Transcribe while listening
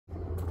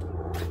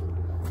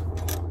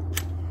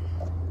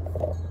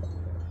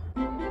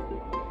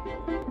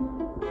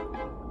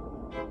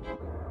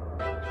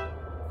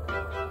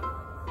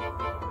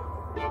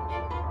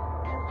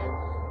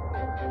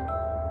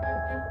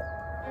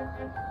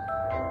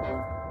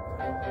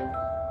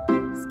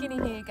Skinny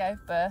here gave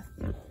birth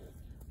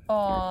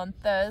on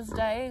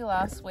Thursday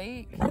last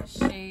week.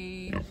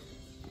 She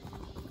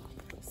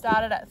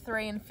started at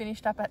 3 and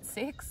finished up at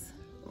 6.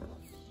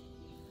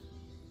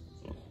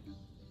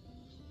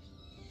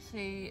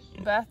 She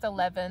birthed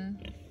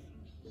 11.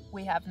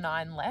 We have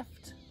 9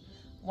 left.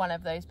 One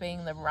of those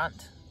being the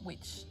runt,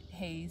 which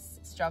he's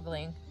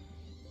struggling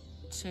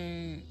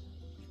to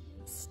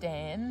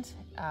stand.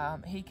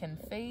 He can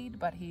feed,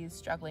 but he is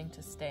struggling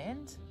to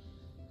stand.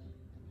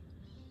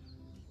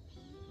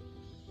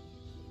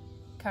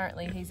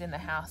 Currently he's in the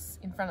house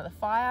in front of the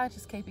fire,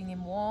 just keeping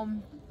him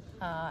warm.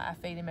 I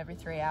feed him every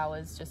 3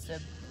 hours, just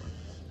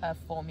a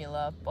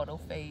formula bottle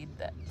feed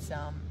that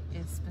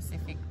is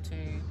specific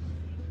to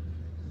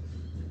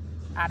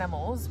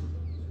animals,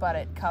 but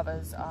it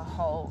covers a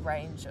whole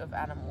range of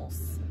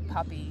animals: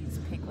 puppies,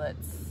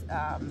 piglets,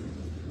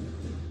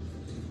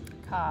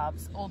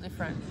 calves, all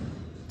different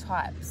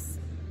types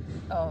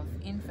of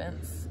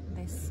infants.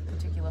 This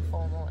particular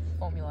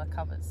formula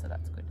covers, so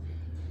that's good.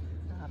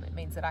 It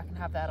means that I can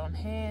have that on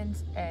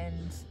hand,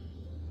 and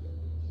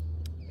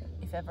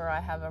if ever I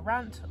have a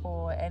runt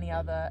or any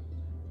other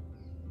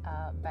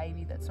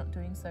baby that's not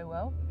doing so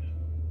well,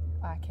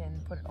 I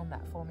can put it on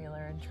that formula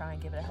and try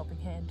and give it a helping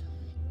hand.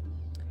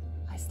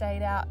 I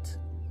stayed out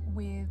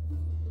with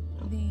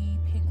the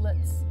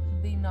piglets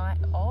the night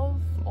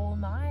of, all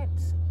night,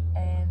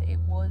 and it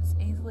was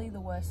easily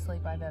the worst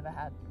sleep I've ever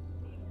had.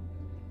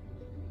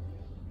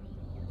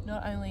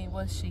 Not only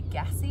was she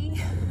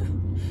gassy,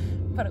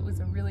 but it was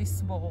a really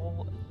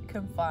small,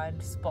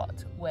 confined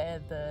spot where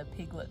the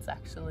piglets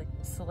actually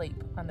sleep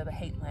under the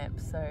heat lamp,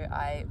 so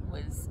I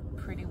was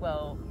pretty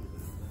well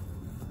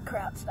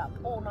crouched up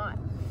all night.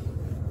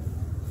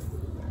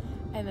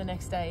 And the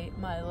next day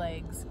my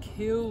legs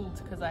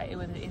killed because it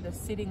was either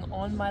sitting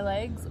on my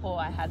legs or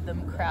I had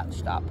them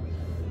crouched up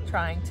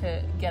trying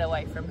to get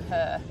away from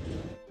her.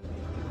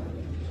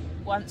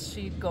 Once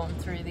she'd gone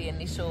through the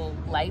initial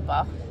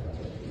labour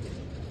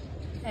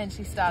and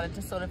she started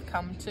to sort of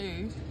come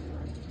to,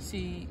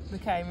 she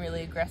became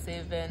really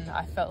aggressive and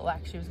I felt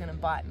like she was going to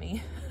bite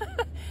me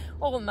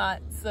all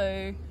night,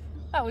 so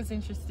that was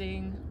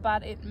interesting,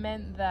 but it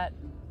meant that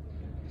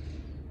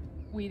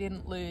we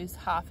didn't lose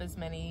half as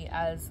many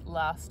as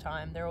last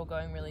time. They're all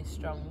going really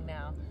strong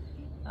now.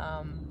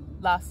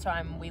 Last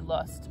time we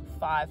lost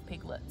 5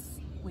 piglets.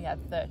 We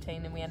had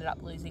 13 and we ended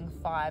up losing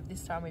 5.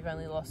 This time we've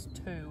only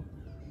lost 2.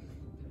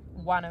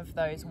 One of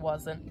those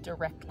wasn't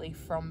directly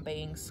from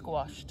being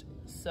squashed,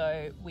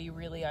 so we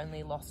really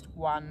only lost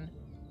 1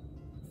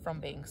 from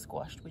being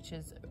squashed, which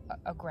is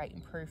a great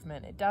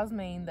improvement. It does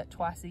mean that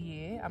twice a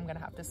year I'm gonna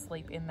have to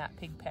sleep in that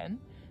pig pen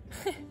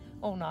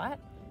all night.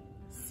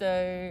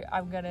 So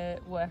I'm gonna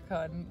work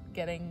on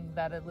getting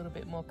that a little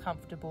bit more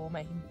comfortable,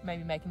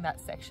 maybe making that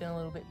section a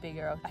little bit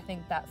bigger. I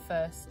think that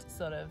first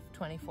sort of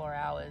 24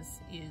 hours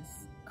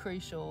is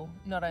crucial,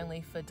 not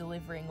only for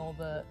delivering all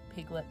the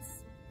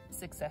piglets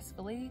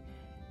successfully,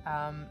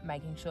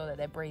 making sure that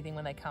they're breathing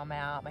when they come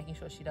out, making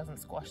sure she doesn't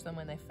squash them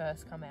when they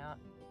first come out,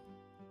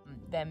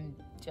 them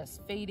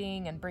just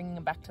feeding and bringing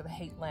them back to the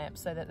heat lamp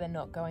so that they're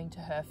not going to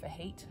her for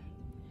heat,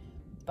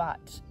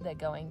 but they're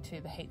going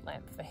to the heat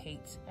lamp for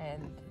heat,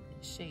 and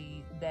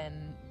she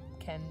then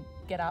can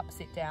get up,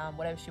 sit down,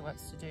 whatever she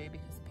wants to do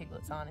because the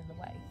piglets aren't in the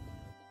way.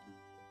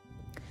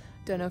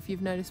 Don't know if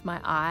you've noticed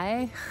my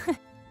eye,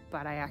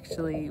 but I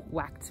actually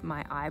whacked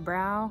my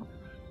eyebrow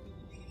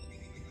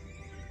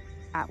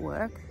at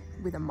work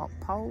with a mop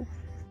pole.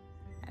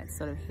 It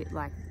sort of hit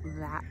like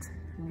that,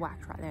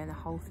 whacked right there, and the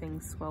whole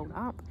thing swelled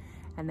up,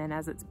 and then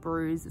as it's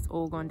bruised, it's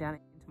all gone down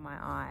into my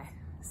eye,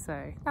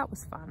 so that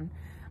was fun.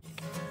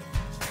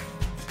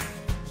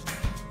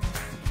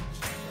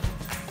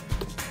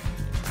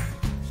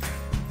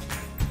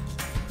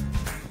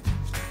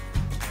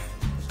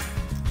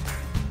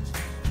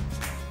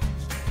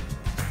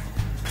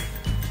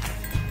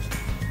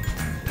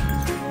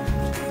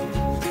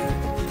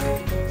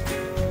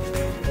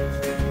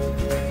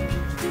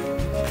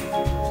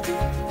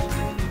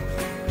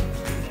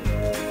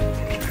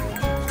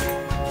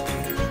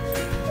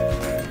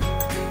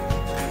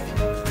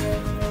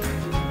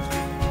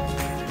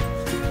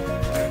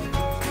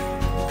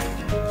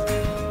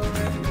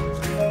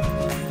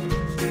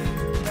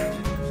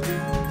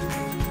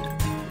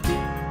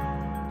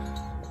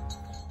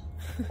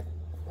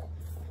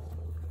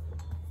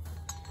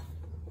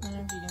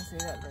 See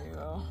that very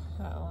well.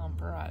 That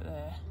lump right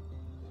there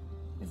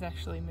is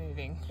actually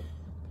moving,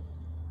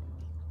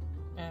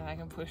 and I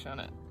can push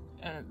on it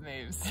and it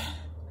moves.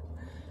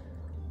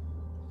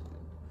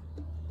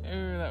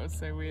 Oh, that was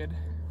so weird.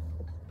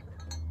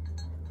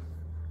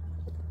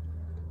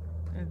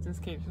 It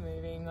just keeps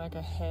moving, like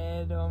a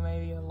head or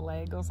maybe a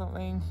leg or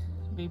something.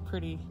 It'd be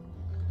pretty,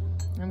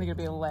 I don't think it'd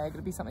be a leg,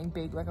 it'd be something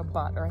big like a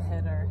butt or a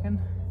head, I reckon.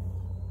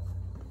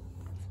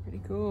 It's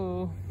pretty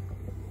cool.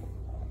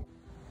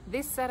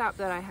 This setup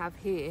that I have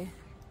here,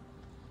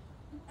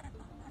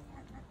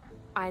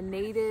 I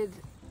needed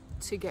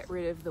to get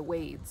rid of the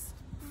weeds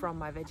from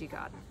my veggie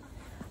garden.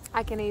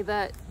 I can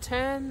either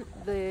turn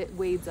the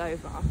weeds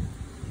over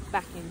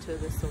back into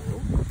the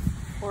soil,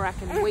 or I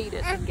can weed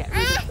it and get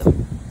rid of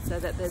them so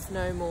that there's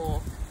no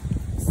more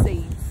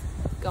seeds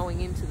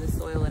going into the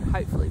soil and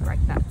hopefully break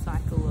that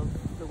cycle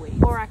of the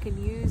weeds. Or I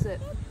can use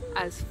it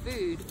as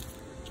food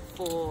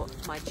for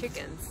my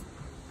chickens.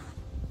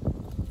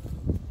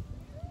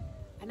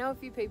 I know a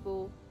few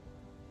people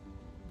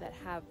that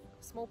have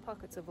small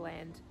pockets of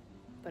land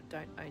but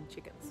don't own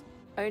chickens.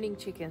 Owning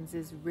chickens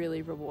is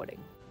really rewarding,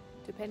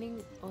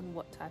 depending on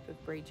what type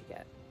of breed you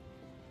get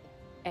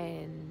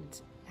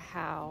and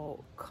how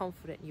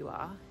confident you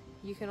are.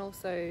 You can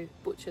also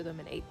butcher them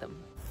and eat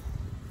them.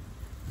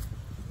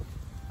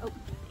 Oh,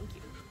 thank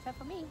you. Is that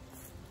for me?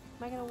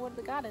 Am I going to water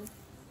the garden?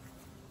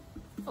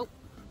 Oh,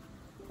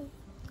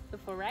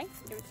 before Ray?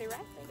 Give it to Ray.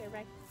 There you go,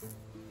 Ray.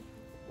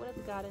 Water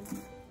the garden.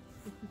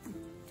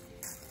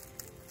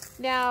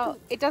 Now,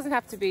 it doesn't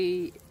have to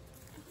be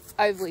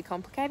overly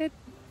complicated.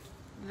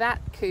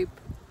 That coop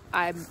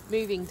I'm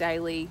moving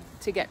daily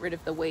to get rid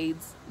of the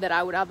weeds that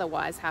I would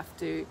otherwise have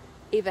to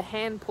either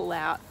hand pull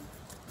out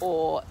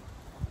or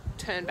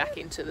turn back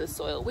into the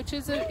soil, which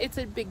is it's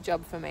a big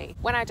job for me.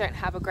 When I don't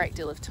have a great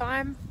deal of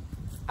time,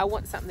 I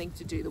want something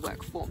to do the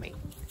work for me.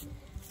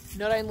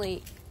 Not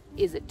only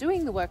is it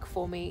doing the work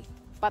for me,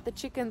 but the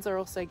chickens are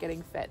also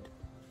getting fed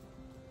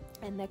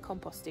and they're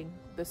composting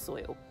the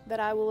soil that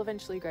I will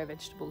eventually grow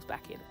vegetables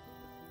back in.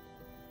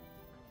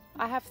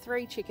 I have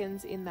 3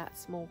 chickens in that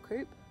small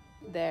coop.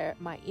 They're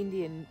my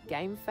Indian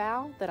game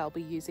fowl that I'll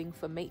be using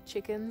for meat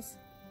chickens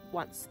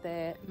once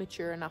they're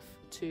mature enough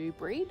to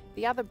breed.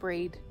 The other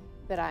breed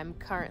that I'm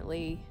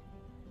currently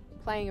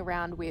playing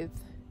around with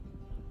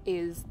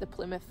is the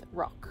Plymouth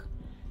Rock.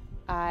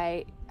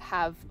 I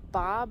have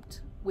barbed,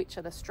 which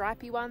are the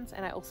stripy ones,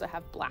 and I also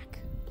have black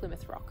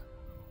Plymouth Rock.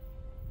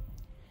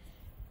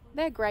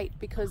 They're great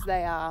because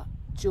they are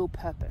dual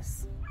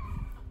purpose.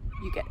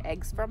 You get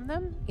eggs from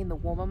them. In the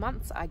warmer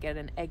months, I get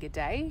an egg a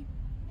day.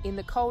 In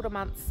the colder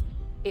months,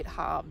 it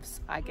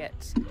halves. I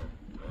get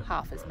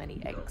half as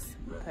many eggs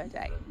per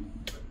day.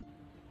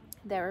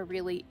 They're a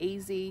really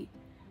easy,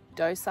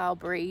 docile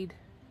breed,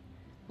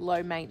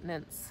 low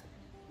maintenance.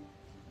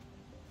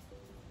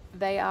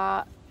 They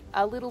are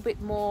a little bit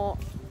more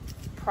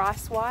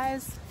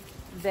price-wise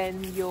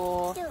than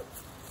your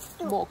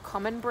more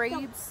common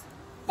breeds,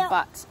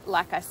 but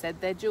like I said,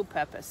 they're dual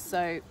purpose.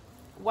 So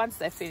once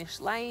they're finished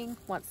laying,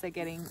 once they're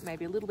getting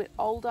maybe a little bit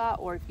older,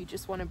 or if you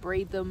just want to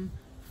breed them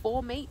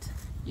for meat,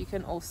 you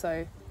can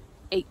also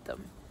eat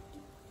them.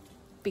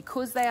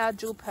 Because they are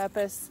dual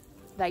purpose,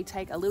 they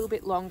take a little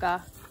bit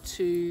longer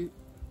to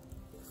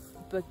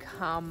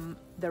become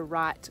the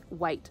right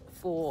weight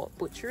for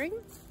butchering.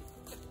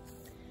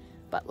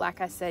 But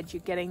like I said,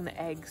 you're getting the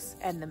eggs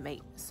and the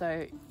meat,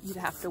 so you'd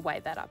have to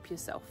weigh that up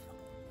yourself.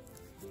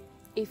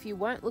 If you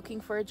weren't looking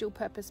for a dual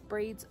purpose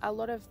breeds, a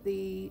lot of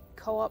the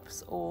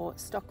co-ops or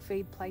stock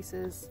feed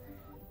places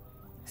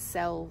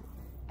sell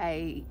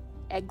a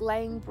egg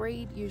laying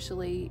breed,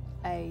 usually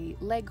a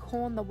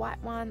Leghorn, the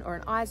white one, or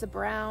an Isa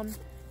Brown,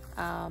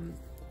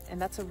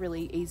 and that's a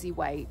really easy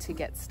way to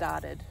get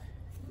started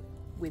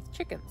with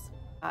chickens.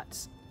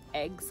 But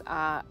eggs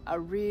are a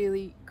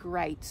really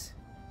great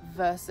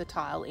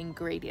versatile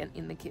ingredient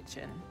in the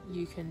kitchen.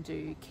 You can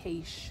do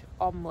quiche,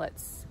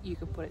 omelets, you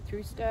can put it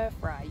through stir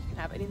fry, you can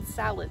have it in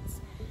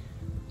salads,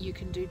 you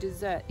can do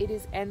dessert. It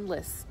is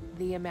endless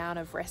the amount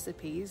of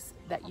recipes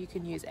that you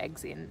can use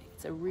eggs in.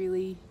 It's a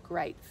really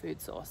great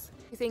food source.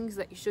 Things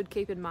that you should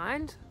keep in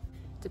mind,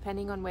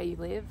 depending on where you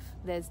live,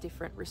 there's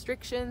different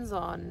restrictions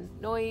on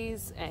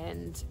noise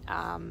and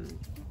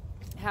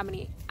how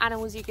many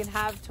animals you can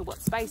have to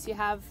what space you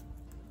have.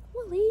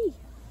 Wooly!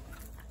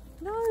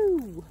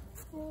 No!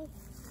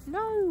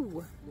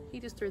 No!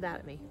 He just threw that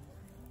at me.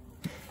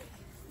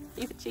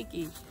 You're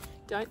cheeky.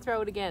 Don't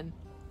throw it again.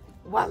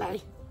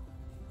 Wally!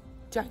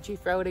 Don't you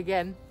throw it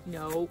again.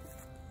 No.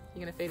 You're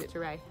gonna feed it to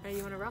Ray. Hey,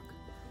 you want a rock?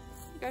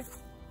 Here you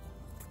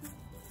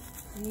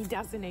go. He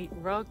doesn't eat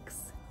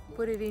rocks.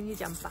 Put it in your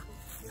jumper.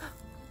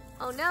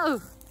 Oh no!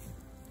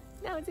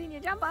 No, it's in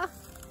your jumper.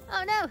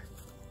 Oh no!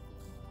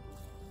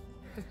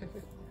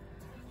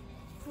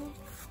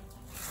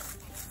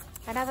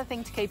 Another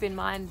thing to keep in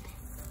mind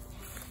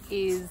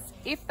is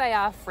if they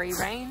are free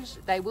range,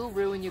 they will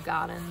ruin your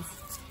gardens,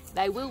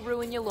 they will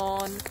ruin your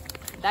lawn,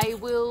 they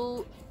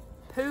will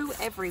poo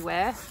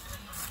everywhere,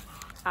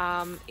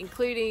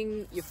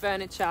 including your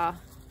furniture,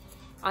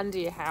 under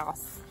your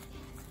house,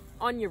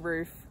 on your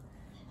roof.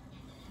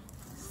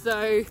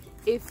 So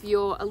if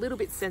you're a little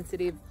bit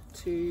sensitive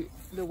to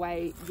the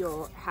way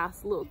your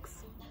house looks,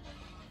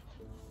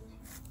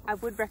 I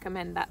would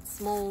recommend that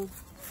small,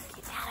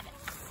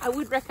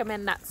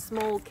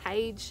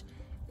 cage,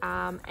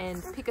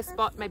 and pick a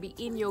spot maybe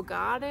in your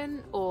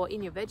garden or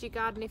in your veggie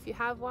garden if you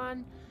have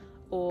one,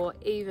 or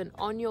even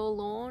on your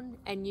lawn,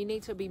 and you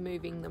need to be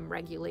moving them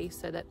regularly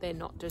so that they're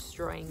not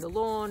destroying the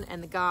lawn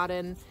and the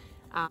garden.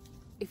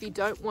 If you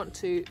don't want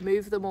to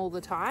move them all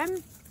the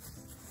time,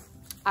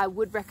 I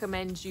would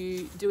recommend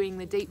you doing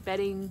the deep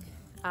bedding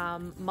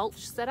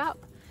mulch setup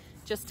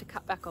just to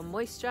cut back on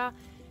moisture,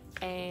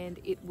 and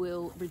it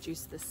will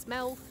reduce the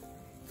smell.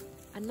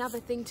 Another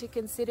thing to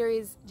consider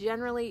is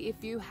generally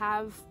if you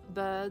have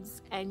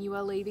birds and you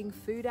are leaving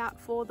food out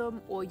for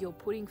them, or you're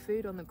putting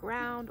food on the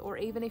ground, or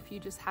even if you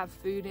just have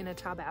food in a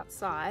tub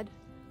outside,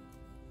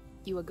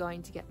 you are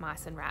going to get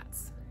mice and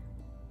rats.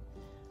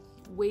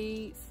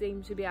 We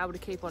seem to be able to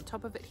keep on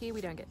top of it here.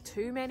 We don't get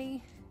too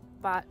many,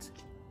 but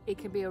it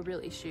can be a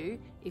real issue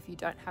if you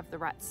don't have the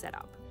right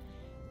setup.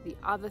 The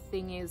other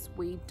thing is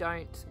we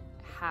don't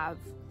have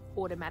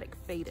automatic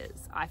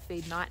feeders. I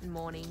feed night and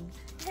morning.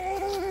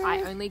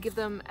 I only give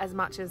them as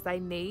much as they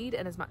need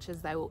and as much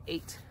as they will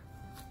eat.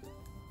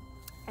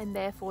 And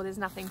therefore there's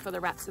nothing for the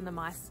rats and the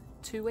mice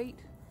to eat.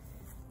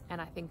 And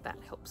I think that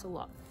helps a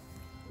lot.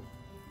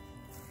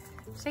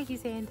 Shake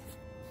his hand.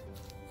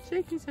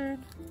 Shake his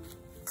hand.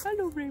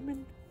 Hello,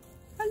 Raymond.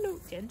 Hello.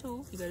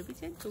 Gentle. You gotta be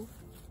gentle.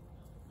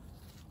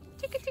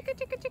 Chicka, chicka,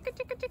 chicka, chicka,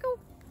 chicka, chicka.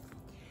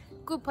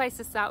 Good place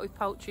to start with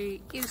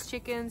poultry is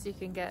chickens. You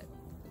can get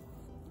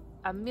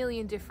a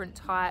million different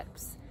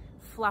types,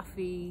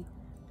 fluffy,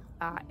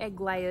 egg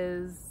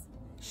layers,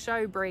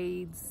 show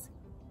breeds.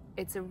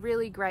 It's a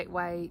really great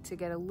way to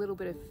get a little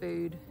bit of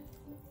food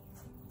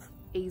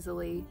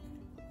easily.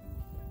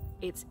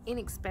 It's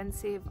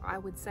inexpensive, I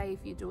would say,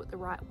 if you do it the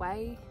right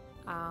way.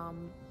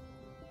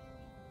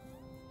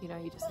 You know,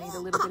 you just need a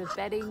little bit of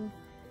bedding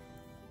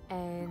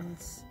and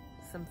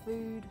some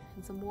food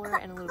and some water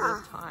and a little bit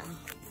of time.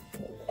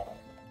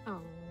 Oh,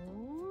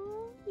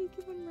 you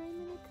giving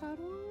Raymond a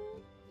cuddle?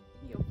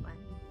 You're fun.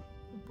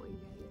 Good boy.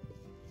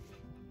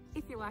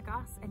 If you're like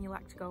us and you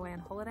like to go away on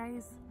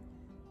holidays,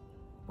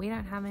 we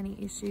don't have any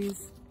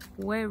issues.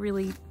 We're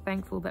really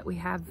thankful that we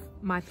have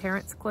my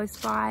parents close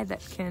by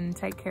that can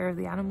take care of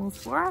the animals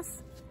for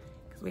us,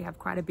 because we have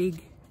quite a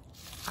big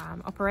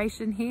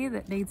operation here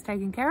that needs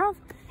taken care of.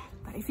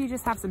 But if you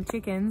just have some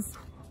chickens,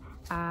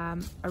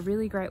 a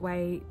really great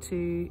way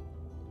to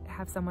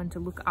have someone to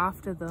look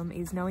after them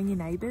is knowing your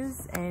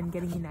neighbours and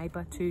getting your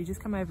neighbour to just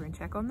come over and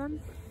check on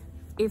them.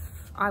 If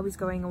I was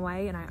going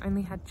away and I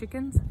only had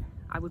chickens,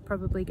 I would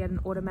probably get an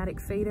automatic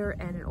feeder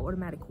and an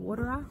automatic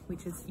waterer,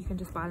 which is, you can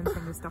just buy them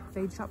from the stock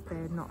feed shop.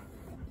 They're not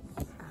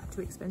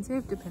too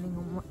expensive depending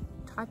on what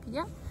type you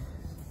get.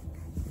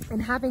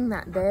 And having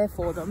that there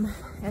for them,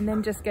 and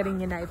then just getting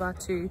your neighbour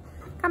to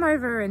come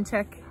over and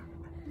check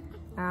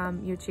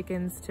your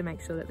chickens to make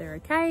sure that they're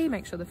okay,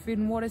 make sure the food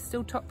and water is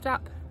still topped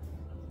up,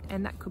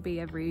 and that could be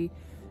every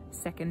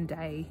second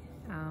day.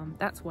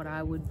 That's what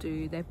I would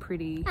do. They're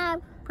pretty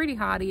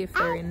hardy if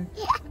they're in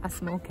a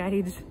small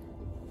cage.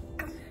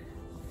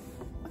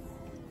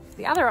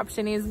 The other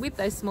option is, with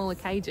those smaller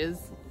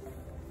cages,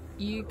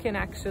 you can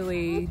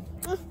actually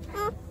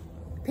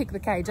pick the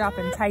cage up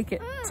and take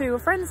it to a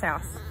friend's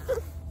house.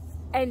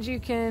 And you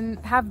can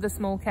have the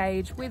small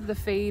cage with the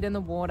feed and the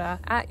water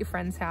at your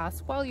friend's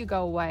house while you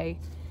go away,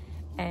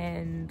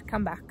 and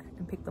come back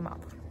and pick them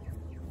up.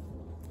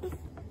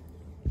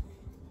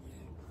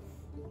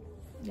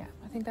 Yeah,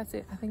 I think that's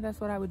it. I think that's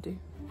what I would do.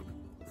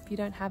 If you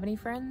don't have any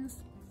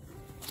friends,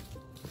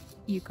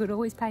 you could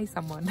always pay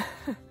someone.